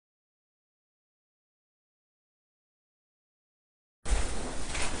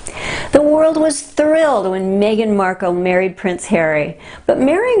The world was thrilled when Meghan Markle married Prince Harry. But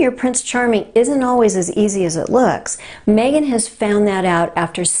marrying your Prince Charming isn't always as easy as it looks. Meghan has found that out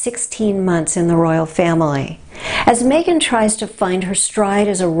after 16 months in the royal family. As Meghan tries to find her stride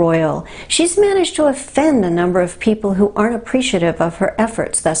as a royal, she's managed to offend a number of people who aren't appreciative of her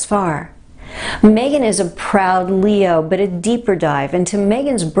efforts thus far. Meghan is a proud Leo, but a deeper dive into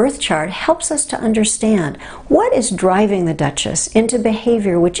Meghan's birth chart helps us to understand what is driving the Duchess into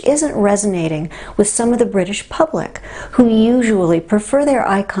behavior which isn't resonating with some of the British public, who usually prefer their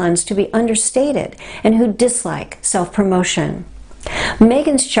icons to be understated and who dislike self-promotion.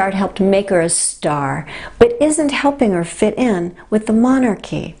 Meghan's chart helped make her a star, but isn't helping her fit in with the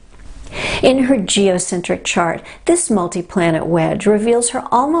monarchy. In her geocentric chart, this multi-planet wedge reveals her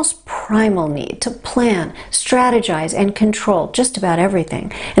almost primal need to plan, strategize, and control just about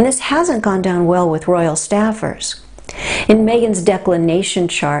everything, and this hasn't gone down well with royal staffers. In Meghan's declination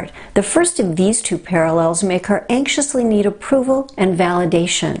chart, the first of these two parallels make her anxiously need approval and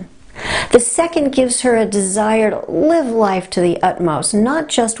validation. The second gives her a desire to live life to the utmost, not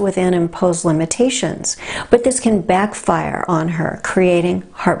just within imposed limitations, but this can backfire on her, creating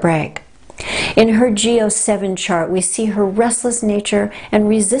heartbreak. In her Geo 7 chart, we see her restless nature and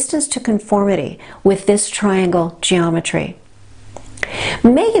resistance to conformity with this triangle geometry.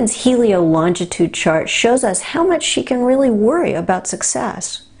 Meghan's helio longitude chart shows us how much she can really worry about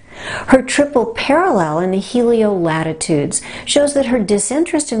success. Her triple parallel in the helio latitudes shows that her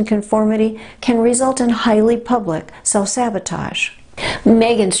disinterest in conformity can result in highly public self-sabotage.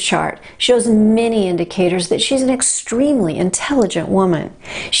 Meghan's chart shows many indicators that she's an extremely intelligent woman.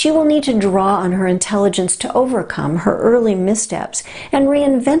 She will need to draw on her intelligence to overcome her early missteps and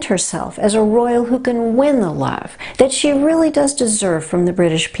reinvent herself as a royal who can win the love that she really does deserve from the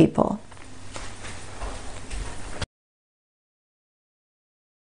British people.